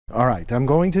All right, I'm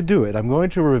going to do it. I'm going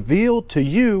to reveal to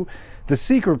you the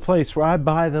secret place where I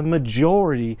buy the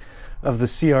majority of the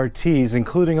CRTs,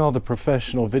 including all the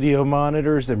professional video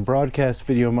monitors and broadcast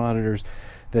video monitors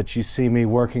that you see me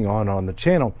working on the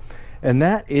channel. And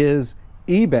that is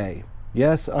eBay.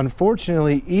 Yes,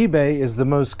 unfortunately, eBay is the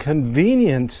most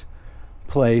convenient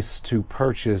place to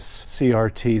purchase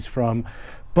CRTs from,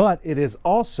 but it is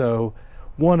also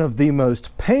one of the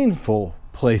most painful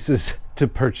places to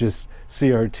purchase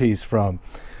CRTs from.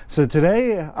 So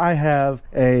today I have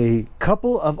a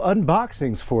couple of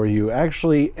unboxings for you,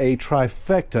 actually a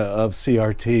trifecta of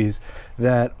CRTs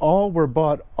that all were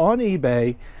bought on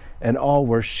eBay and all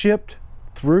were shipped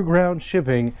through ground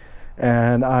shipping,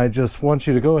 and I just want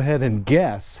you to go ahead and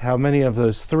guess how many of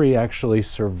those three actually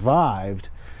survived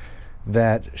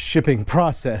that shipping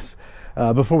process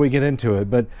before we get into it.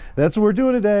 But that's what we're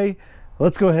doing today.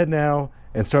 Let's go ahead now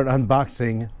and start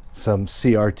unboxing some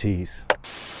CRTs.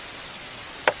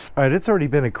 All right, it's already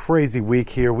been a crazy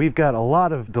week here. We've got a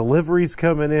lot of deliveries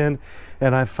coming in,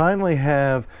 and I finally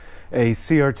have a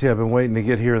CRT I've been waiting to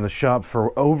get here in the shop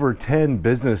for over 10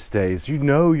 business days. You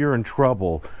know you're in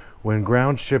trouble when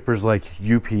ground shippers like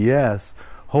UPS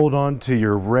hold on to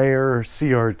your rare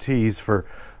CRTs for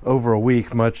over a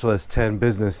week, much less 10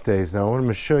 business days. Now, what I'm going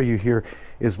to show you here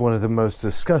is one of the most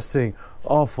disgusting,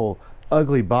 awful,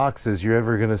 ugly boxes you're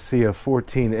ever going to see a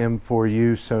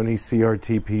 14M4U Sony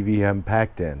CRT PVM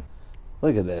packed in.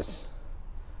 Look at this.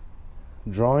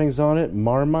 Drawings on it,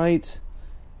 Marmite,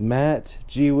 matte,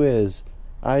 gee whiz.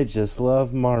 I just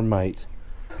love Marmite.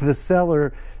 The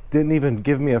seller didn't even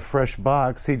give me a fresh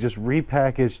box. He just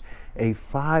repackaged a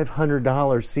 $500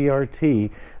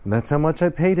 CRT, and that's how much I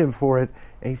paid him for it.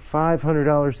 A $500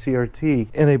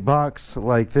 CRT in a box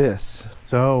like this.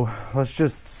 So let's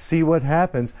just see what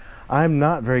happens. I'm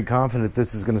not very confident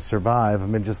this is going to survive. I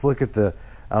mean, just look at the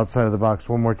outside of the box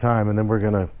one more time, and then we're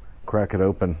going to crack it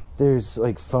open. There's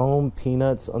like foam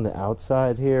peanuts on the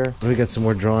outside here. We got some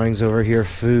more drawings over here.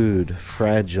 Food,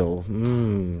 fragile.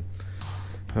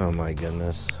 Oh my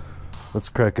goodness. Let's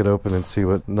crack it open and see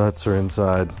what nuts are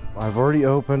inside. I've already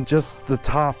opened just the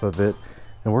top of it,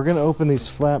 and we're going to open these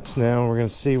flaps now, and we're going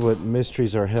to see what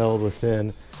mysteries are held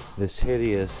within this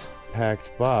hideous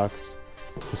packed box,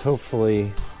 because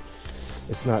hopefully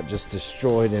it's not just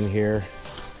destroyed in here.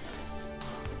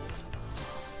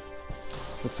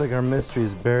 Looks like our mystery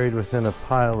is buried within a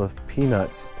pile of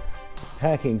peanuts,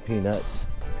 packing peanuts.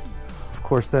 Of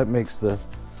course, that makes the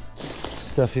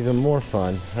stuff even more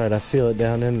fun. All right, I feel it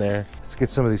down in there. Let's get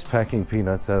some of these packing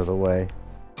peanuts out of the way.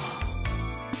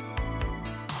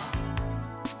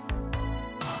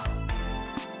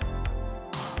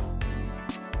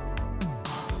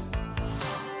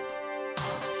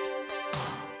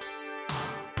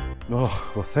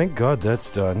 Oh, well, thank God that's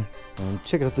done. And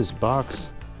check out this box.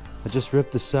 I just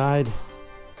ripped the side,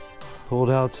 pulled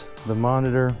out the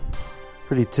monitor.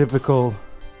 Pretty typical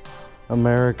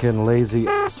American lazy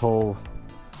asshole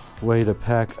way to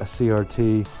pack a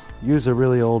CRT. Use a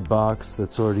really old box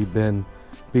that's already been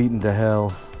beaten to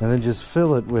hell, and then just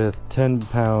fill it with 10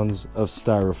 pounds of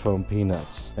styrofoam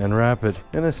peanuts and wrap it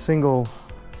in a single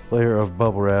layer of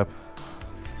bubble wrap.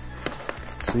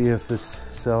 See if this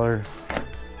seller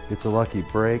gets a lucky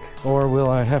break, or will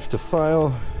I have to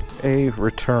file a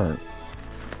return?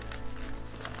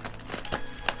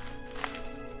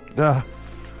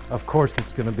 Of course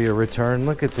it's going to be a return.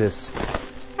 Look at this.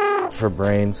 For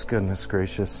brains, goodness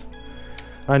gracious.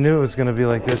 I knew it was going to be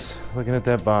like this. Looking at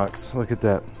that box, look at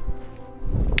that.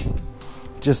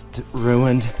 Just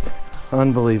ruined.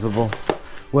 Unbelievable.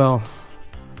 Well,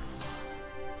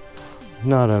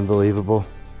 not unbelievable,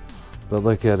 but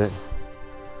look at it.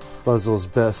 Buzzle's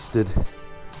busted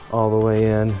all the way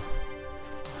in.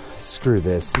 Screw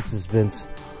this. This has been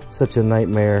such a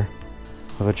nightmare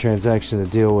of a transaction to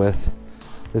deal with.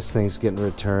 This thing's getting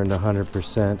returned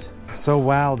 100%. So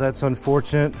wow, that's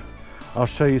unfortunate. I'll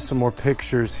show you some more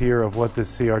pictures here of what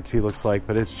this CRT looks like,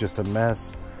 but it's just a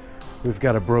mess. We've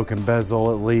got a broken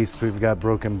bezel at least. We've got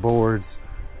broken boards.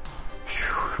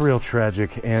 Whew, real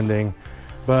tragic ending.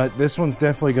 But this one's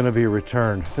definitely going to be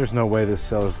returned. There's no way this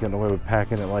seller's getting away with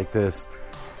packing it like this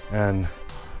and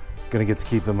gonna get to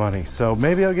keep the money. So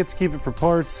maybe I'll get to keep it for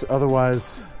parts.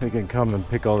 Otherwise, they can come and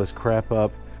pick all this crap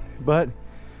up. But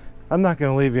I'm not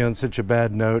gonna leave you on such a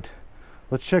bad note.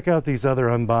 Let's check out these other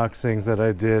unboxings that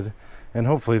I did, and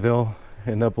hopefully they'll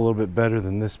end up a little bit better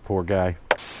than this poor guy.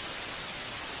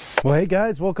 Well, hey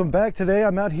guys, welcome back. Today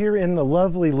I'm out here in the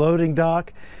lovely loading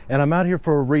dock, and I'm out here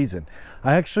for a reason.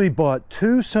 I actually bought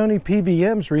 2 Sony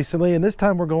PVMs recently, and this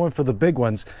time we're going for the big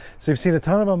ones. So you've seen a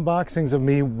ton of unboxings of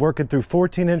me working through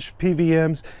 14-inch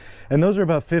PVMs, and those are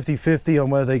about 50-50 on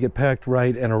whether they get packed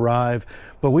right and arrive.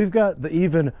 But we've got the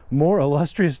even more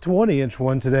illustrious 20-inch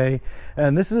one today,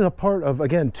 and this is a part of,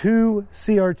 again, 2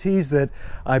 CRTs that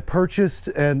I purchased,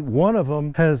 and one of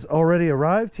them has already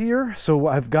arrived here, so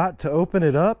I've got to open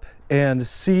it up and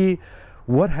see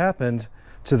what happened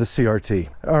to the CRT.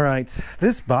 All right,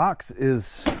 this box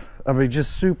is, I mean,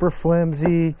 just super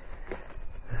flimsy.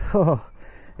 Oh,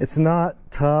 it's not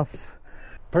tough.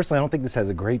 Personally, I don't think this has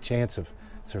a great chance of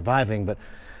surviving, but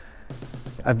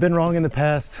I've been wrong in the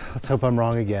past. Let's hope I'm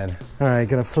wrong again. All right,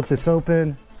 gonna flip this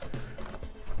open.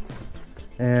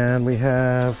 And we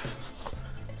have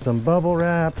some bubble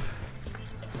wrap.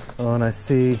 Oh, and I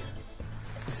see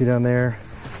down there,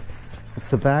 it's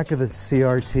the back of the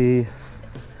CRT.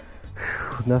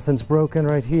 Whew, nothing's broken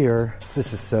right here.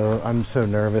 This is so, I'm so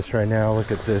nervous right now.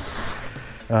 Look at this.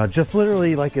 Just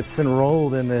literally like it's been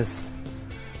rolled in this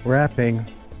wrapping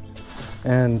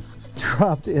and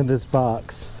dropped in this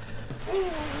box.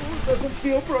 Oh, it doesn't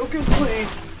feel broken,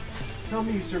 please. Tell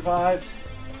me you survived.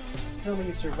 Tell me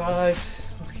you survived.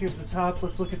 Look, here's the top.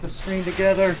 Let's look at the screen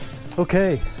together.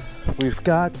 Okay, we've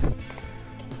got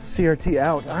CRT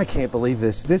out. I can't believe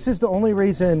this. This is the only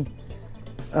reason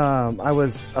I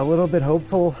was a little bit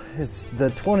hopeful is the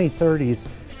 2030s.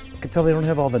 You can tell they don't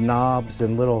have all the knobs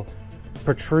and little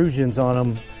protrusions on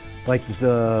them like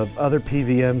the other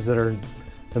PVMs that are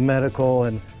the medical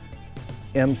and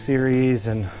M series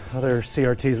and other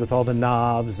CRTs with all the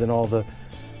knobs and all the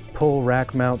pull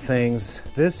rack mount things.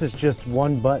 This is just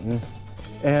one button,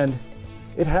 and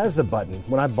it has the button.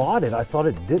 When I bought it, I thought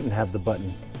it didn't have the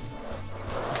button.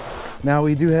 Now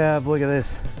we do have, look at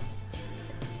this,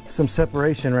 some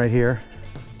separation right here.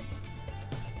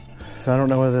 So I don't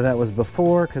know whether that was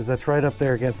before, because that's right up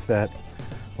there against that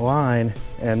line.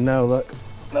 And no, look,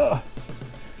 ugh,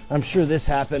 I'm sure this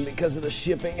happened because of the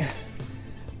shipping.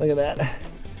 Look at that,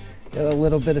 got a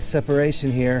little bit of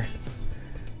separation here,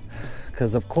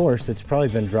 because of course it's probably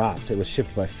been dropped. It was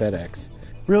shipped by FedEx.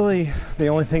 Really, the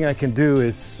only thing I can do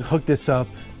is hook this up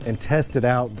and test it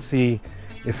out and see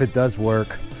if it does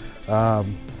work.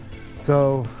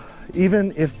 So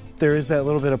even if there is that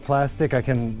little bit of plastic, I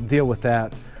can deal with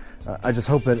that. I just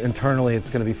hope that internally it's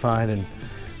going to be fine. And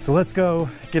so let's go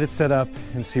get it set up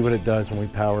and see what it does when we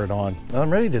power it on. Now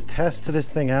I'm ready to test this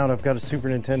thing out. I've got a Super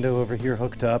Nintendo over here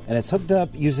hooked up, and it's hooked up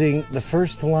using the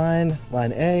first line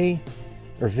A,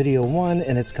 or video 1,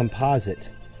 and it's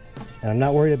composite. And I'm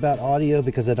not worried about audio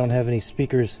because I don't have any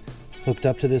speakers hooked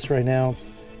up to this right now.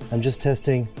 I'm just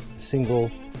testing single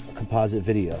composite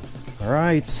video. All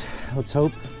right, let's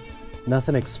hope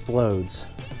nothing explodes.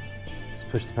 Let's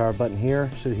push the power button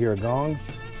here. Should hear a gong.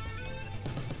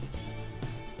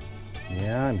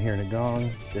 Yeah, I'm hearing a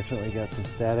gong. Definitely got some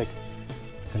static.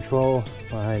 Control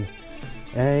line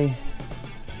A.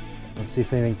 Let's see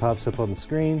if anything pops up on the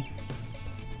screen.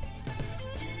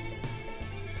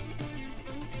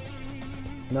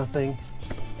 Nothing.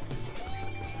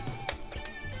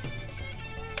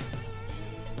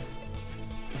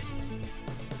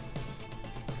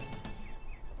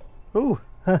 Ooh,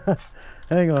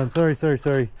 hang on, sorry.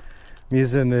 I'm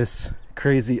using this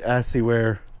crazy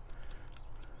ASCII-ware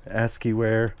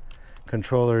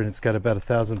controller, and it's got about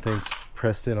 1,000 things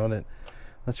pressed in on it.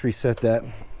 Let's reset that.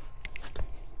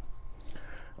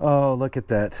 Oh, look at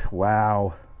that,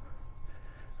 wow.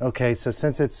 Okay, so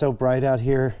since it's so bright out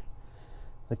here,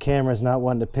 the camera's not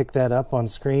wanting to pick that up on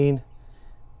screen,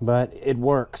 but it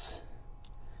works.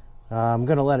 I'm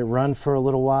gonna let it run for a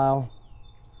little while.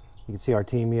 You can see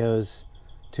Artemio's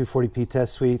 240p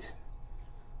test suite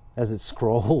as it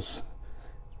scrolls.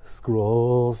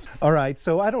 All right,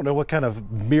 so I don't know what kind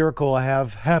of miracle I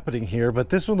have happening here, but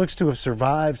this one looks to have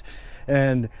survived,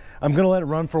 and I'm gonna let it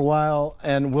run for a while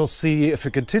and we'll see if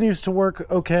it continues to work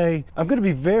okay. I'm gonna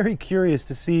be very curious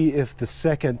to see if the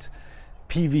second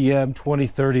PVM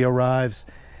 2030 arrives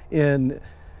in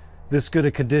this good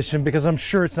a condition, because I'm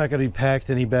sure it's not gonna be packed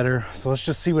any better. So let's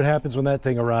just see what happens when that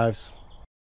thing arrives.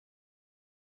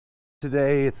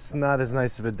 Today it's not as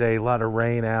nice of a day, a lot of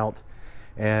rain out,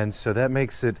 and so that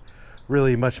makes it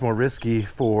really much more risky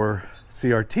for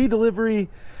CRT delivery.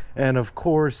 And of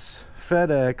course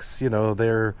FedEx, you know,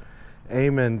 they're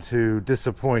aiming to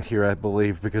disappoint here, I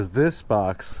believe, because this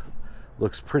box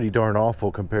looks pretty darn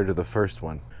awful compared to the first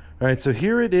one. All right, so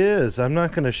here it is. I'm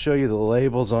not going to show you the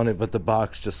labels on it, but the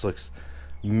box just looks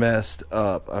messed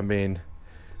up. I mean,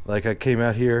 like, I came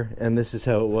out here and this is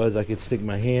how it was. I could stick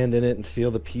my hand in it and feel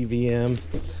the PVM.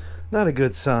 Not a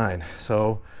good sign.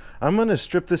 So I'm going to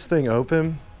strip this thing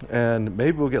open, and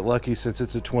maybe we'll get lucky since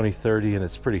it's a 2030 and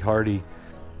it's pretty hardy.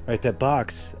 All right, that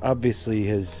box obviously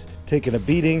has taken a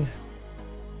beating.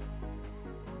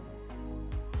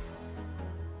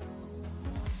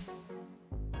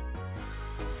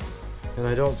 And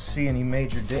I don't see any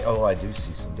major damage. Oh, I do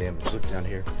see some damage. Look down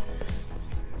here.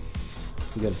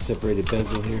 We got a separated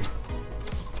bezel here.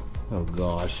 Oh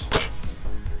gosh.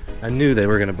 I knew they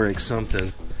were gonna break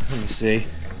something. Let me see.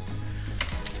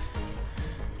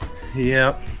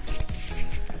 Yep.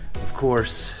 Of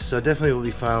course. So I definitely will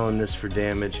be filing this for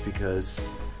damage because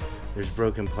there's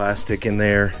broken plastic in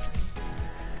there.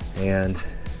 And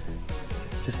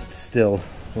just still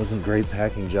wasn't a great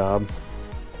packing job.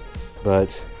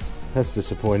 But that's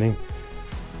disappointing.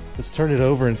 Let's turn it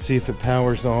over and see if it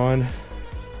powers on.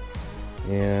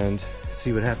 And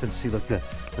see what happens. See, look, the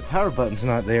power button's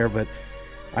not there, but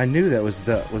I knew that was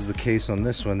the case on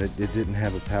this one, that it didn't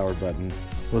have a power button.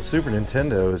 Well, Super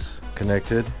Nintendo is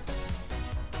connected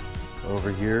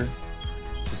over here,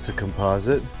 just a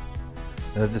composite.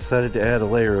 And I've decided to add a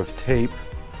layer of tape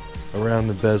around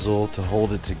the bezel to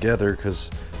hold it together because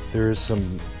there is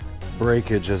some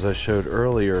breakage, as I showed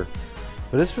earlier.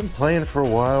 But it's been playing for a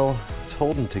while. It's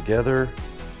holding together.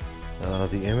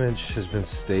 The image has been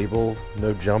stable,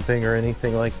 no jumping or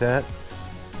anything like that.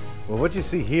 Well, what you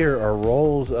see here are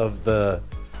rolls of the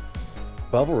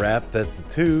bubble wrap that the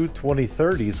two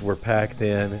 2030s were packed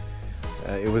in.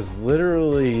 It was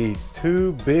literally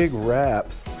two big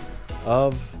wraps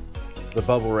of the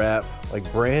bubble wrap,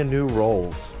 like brand new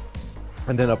rolls,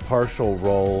 and then a partial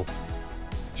roll,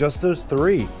 just those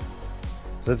three.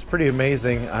 So it's pretty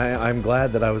amazing. I'm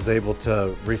glad that I was able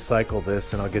to recycle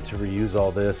this, and I'll get to reuse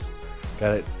all this.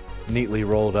 Got it neatly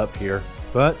rolled up here.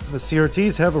 But the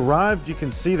CRTs have arrived. You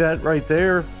can see that right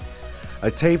there. I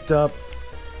taped up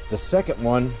the second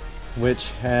one,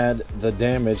 which had the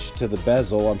damage to the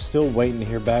bezel. I'm still waiting to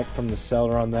hear back from the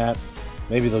seller on that.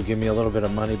 Maybe they'll give me a little bit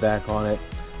of money back on it.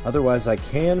 Otherwise, I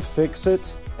can fix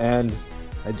it, and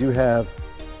I do have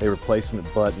a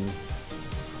replacement button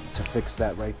to fix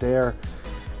that right there.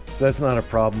 So that's not a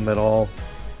problem at all.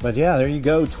 But yeah, there you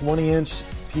go, 20-inch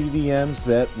PVMs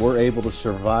that were able to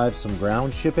survive some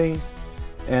ground shipping.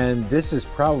 And this is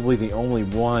probably the only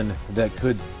one that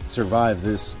could survive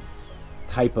this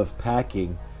type of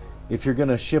packing. If you're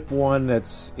gonna ship one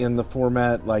that's in the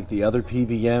format like the other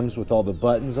PVMs with all the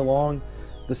buttons along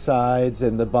the sides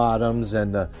and the bottoms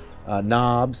and the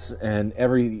knobs and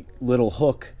every little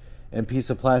hook and piece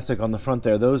of plastic on the front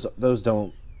there, those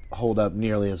don't hold up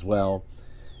nearly as well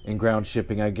in ground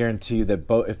shipping. I guarantee you that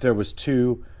if there was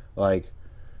two like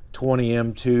 20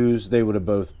 M2s, they would have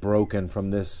both broken from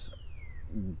this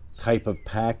type of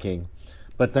packing.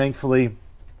 But thankfully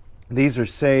these are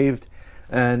saved,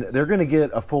 and they're going to get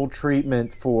a full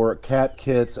treatment for cap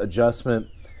kits, adjustment,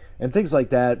 and things like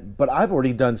that. But I've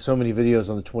already done so many videos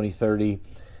on the 2030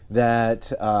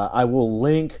 that I will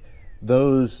link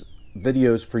those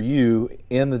videos for you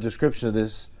in the description of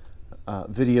this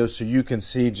video, so you can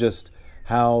see just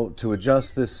how to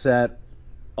adjust this set,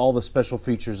 all the special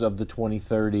features of the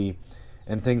 2030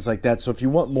 and things like that. So if you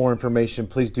want more information,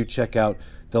 please do check out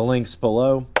the links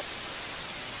below.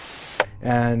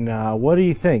 And what do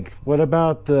you think? What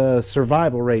about the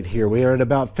survival rate here? We are at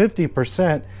about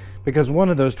 50% because one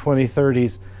of those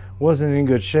 2030s wasn't in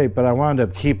good shape, but I wound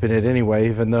up keeping it anyway,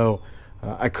 even though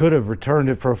I could have returned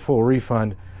it for a full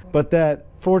refund. But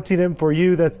that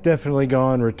 14M4U, that's definitely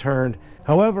gone, returned.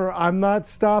 However, I'm not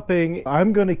stopping.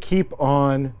 I'm going to keep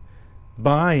on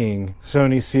buying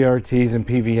Sony CRTs and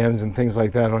PVMs and things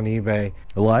like that on eBay.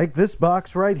 Like this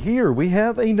box right here. We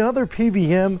have another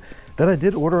PVM that I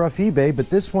did order off eBay, but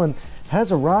this one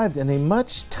has arrived in a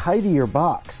much tidier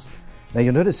box. Now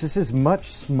you'll notice this is much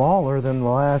smaller than the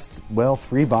last, well,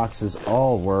 3 boxes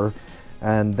all were.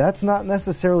 And that's not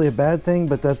necessarily a bad thing,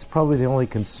 but that's probably the only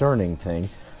concerning thing.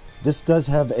 This does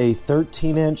have a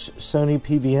 13-inch Sony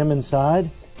PVM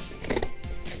inside.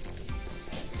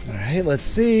 All right, let's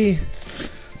see.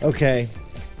 Okay,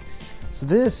 so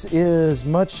this is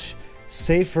much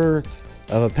safer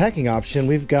of a packing option.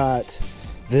 We've got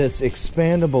this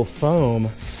expandable foam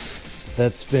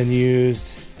that's been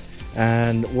used,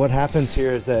 and what happens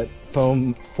here is that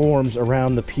foam forms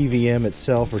around the PVM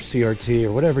itself, or CRT,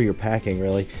 or whatever you're packing,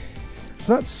 really. It's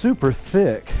not super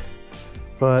thick,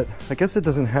 but I guess it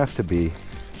doesn't have to be.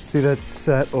 See, that's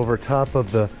set over top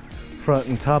of the front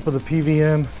and top of the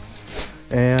PVM,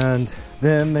 and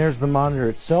then there's the monitor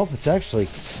itself. It's actually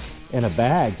in a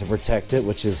bag to protect it,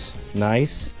 which is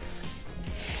nice.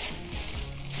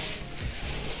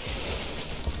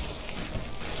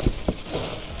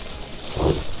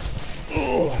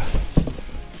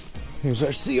 Here's our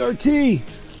CRT.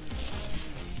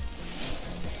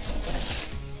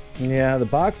 Yeah, the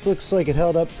box looks like it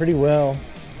held up pretty well.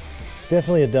 It's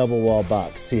definitely a double wall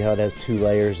box. See how it has 2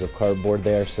 layers of cardboard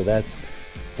there? So that's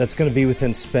going to be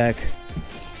within spec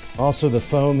Also, the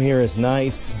foam here is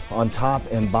nice on top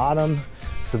and bottom.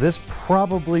 So this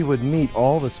probably would meet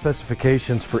all the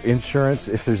specifications for insurance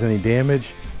if there's any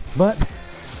damage, but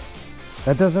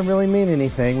that doesn't really mean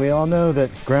anything. We all know that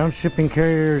ground shipping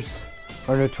carriers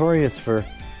are notorious for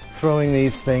throwing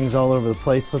these things all over the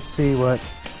place. Let's see what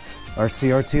our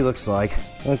CRT looks like.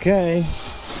 Okay,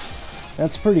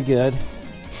 that's pretty good.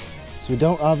 So we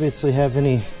don't obviously have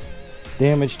any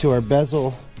damage to our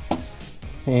bezel,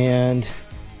 and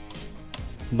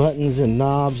buttons and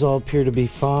knobs all appear to be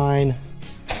fine.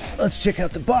 Let's check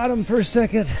out the bottom for a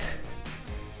second.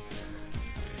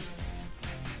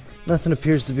 Nothing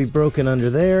appears to be broken under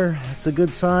there. That's a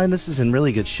good sign. This is in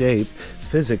really good shape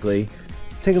physically.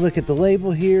 Take a look at the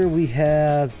label here. We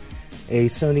have a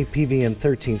Sony PVM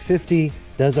 1350,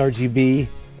 does RGB,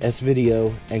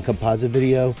 S-video, and composite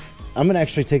video. I'm gonna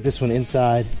actually take this one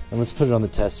inside and let's put it on the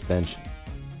test bench.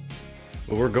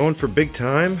 Well, we're going for big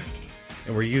time,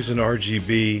 and we're using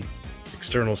RGB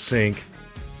external sync.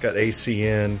 Got AC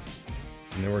in,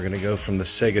 and then we're gonna go from the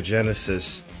Sega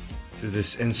Genesis through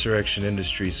this Insurrection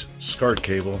Industries SCART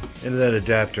cable into that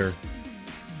adapter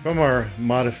from our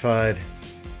modified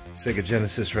Sega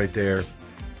Genesis right there.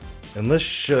 And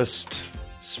let's just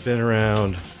spin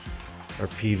around our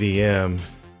PVM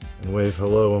and wave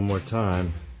hello one more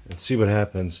time and see what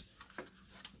happens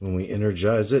when we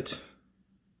energize it.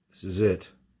 This is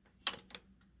it.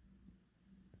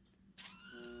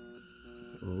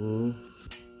 Ooh.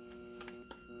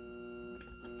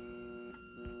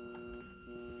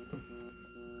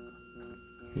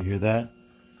 You hear that?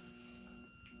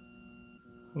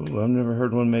 Ooh, I've never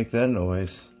heard one make that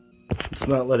noise. Let's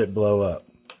not let it blow up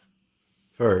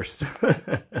first. I'm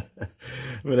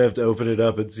gonna have to open it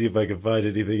up and see if I can find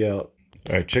anything out.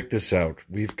 All right, check this out.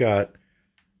 We've got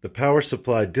the power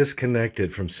supply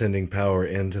disconnected from sending power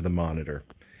into the monitor.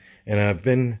 And I've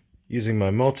been using my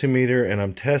multimeter and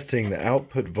I'm testing the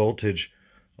output voltage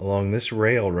along this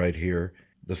rail right here.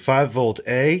 The 5-volt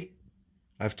A,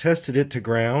 I've tested it to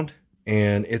ground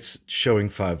and it's showing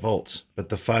 5 volts. But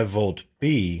the 5-volt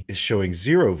B is showing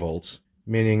 0 volts,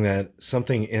 meaning that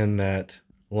something in that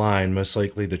line, most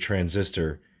likely the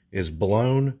transistor, is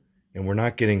blown and we're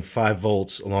not getting 5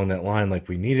 volts along that line like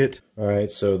we need it. All right,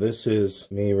 so this is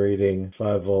me reading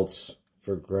 5 volts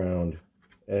for ground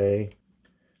A.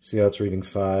 See how it's reading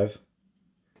 5?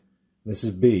 This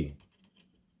is B.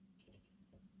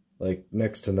 Like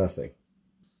next to nothing.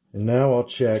 And now I'll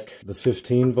check the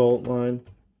 15-volt line.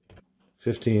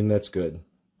 15, that's good.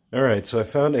 All right, so I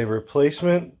found a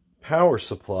replacement power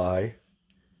supply,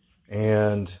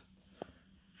 and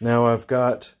now I've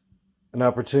got an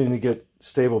opportunity to get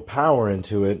stable power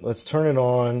into it. Let's turn it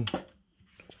on.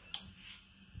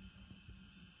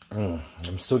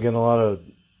 I'm still getting a lot of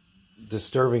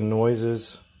disturbing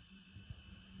noises.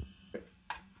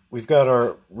 We've got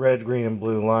our red, green, and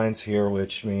blue lines here,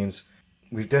 which means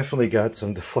we've definitely got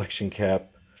some deflection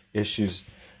cap issues.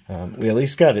 We at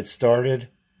least got it started,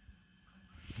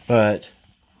 but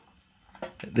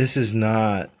this is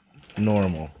not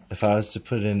normal. If I was to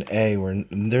put it in A,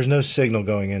 there's no signal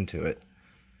going into it.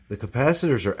 The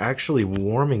capacitors are actually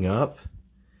warming up,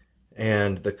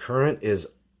 and the current is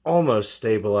almost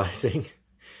stabilizing.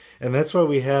 And that's why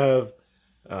we have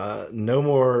no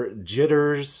more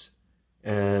jitters,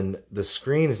 and the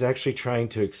screen is actually trying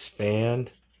to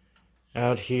expand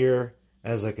out here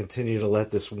as I continue to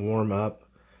let this warm up.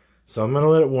 So I'm going to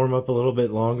let it warm up a little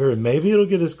bit longer, and maybe it'll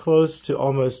get as close to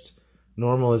almost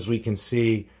normal as we can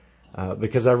see,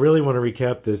 because I really want to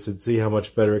recap this and see how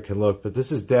much better it can look. But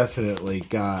this has definitely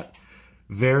got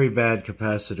very bad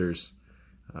capacitors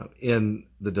in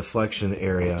the deflection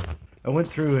area. I went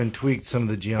through and tweaked some of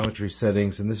the geometry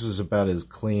settings, and this was about as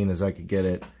clean as I could get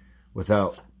it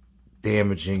without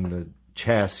damaging the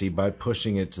chassis by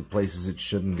pushing it to places it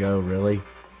shouldn't go, really.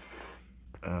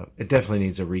 It definitely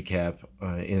needs a recap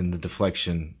in the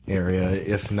deflection area,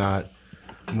 if not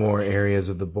more areas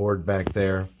of the board back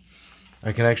there.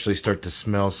 I can actually start to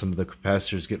smell some of the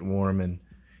capacitors get warm, and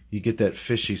you get that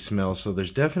fishy smell. So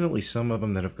there's definitely some of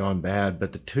them that have gone bad,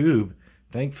 but the tube,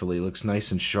 thankfully, looks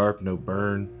nice and sharp, no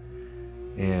burn.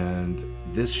 And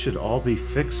this should all be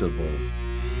fixable,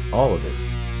 all of it.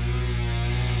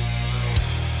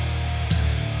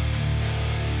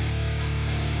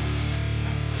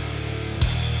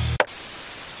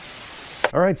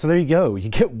 All right, so there you go. You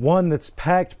get one that's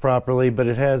packed properly, but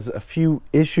it has a few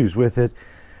issues with it.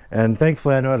 And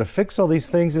thankfully, I know how to fix all these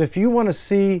things. And if you want to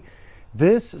see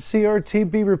this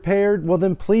CRT be repaired, well,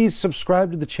 then please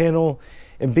subscribe to the channel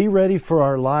and be ready for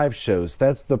our live shows.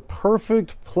 That's the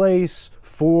perfect place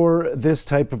for this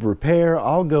type of repair.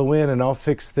 I'll go in and I'll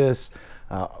fix this.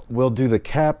 We'll do the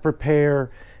cap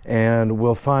repair, and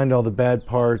we'll find all the bad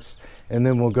parts, and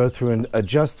then we'll go through and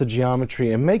adjust the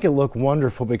geometry and make it look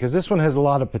wonderful, because this one has a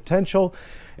lot of potential.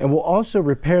 And we'll also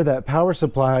repair that power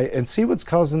supply and see what's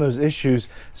causing those issues,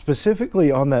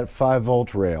 specifically on that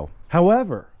 5-volt rail.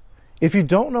 However, if you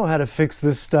don't know how to fix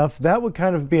this stuff, that would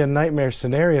kind of be a nightmare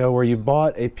scenario where you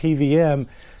bought a PVM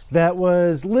that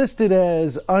was listed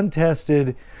as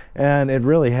untested, and it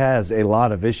really has a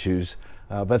lot of issues.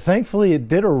 But thankfully it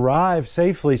did arrive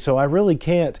safely, so I really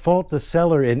can't fault the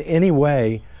seller in any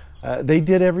way. They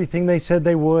did everything they said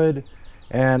they would,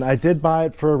 and I did buy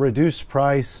it for a reduced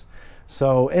price.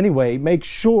 So anyway, make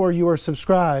sure you are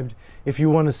subscribed if you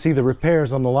want to see the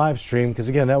repairs on the live stream, because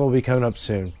again, that will be coming up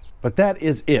soon. But that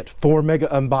is it for Mega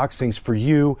Unboxings for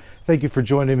you. Thank you for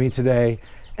joining me today,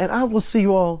 and I will see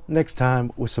you all next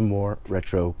time with some more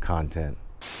retro content.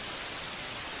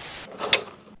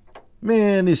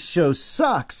 Man, this show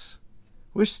sucks.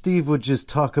 Wish Steve would just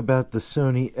talk about the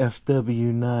Sony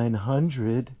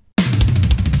FW900.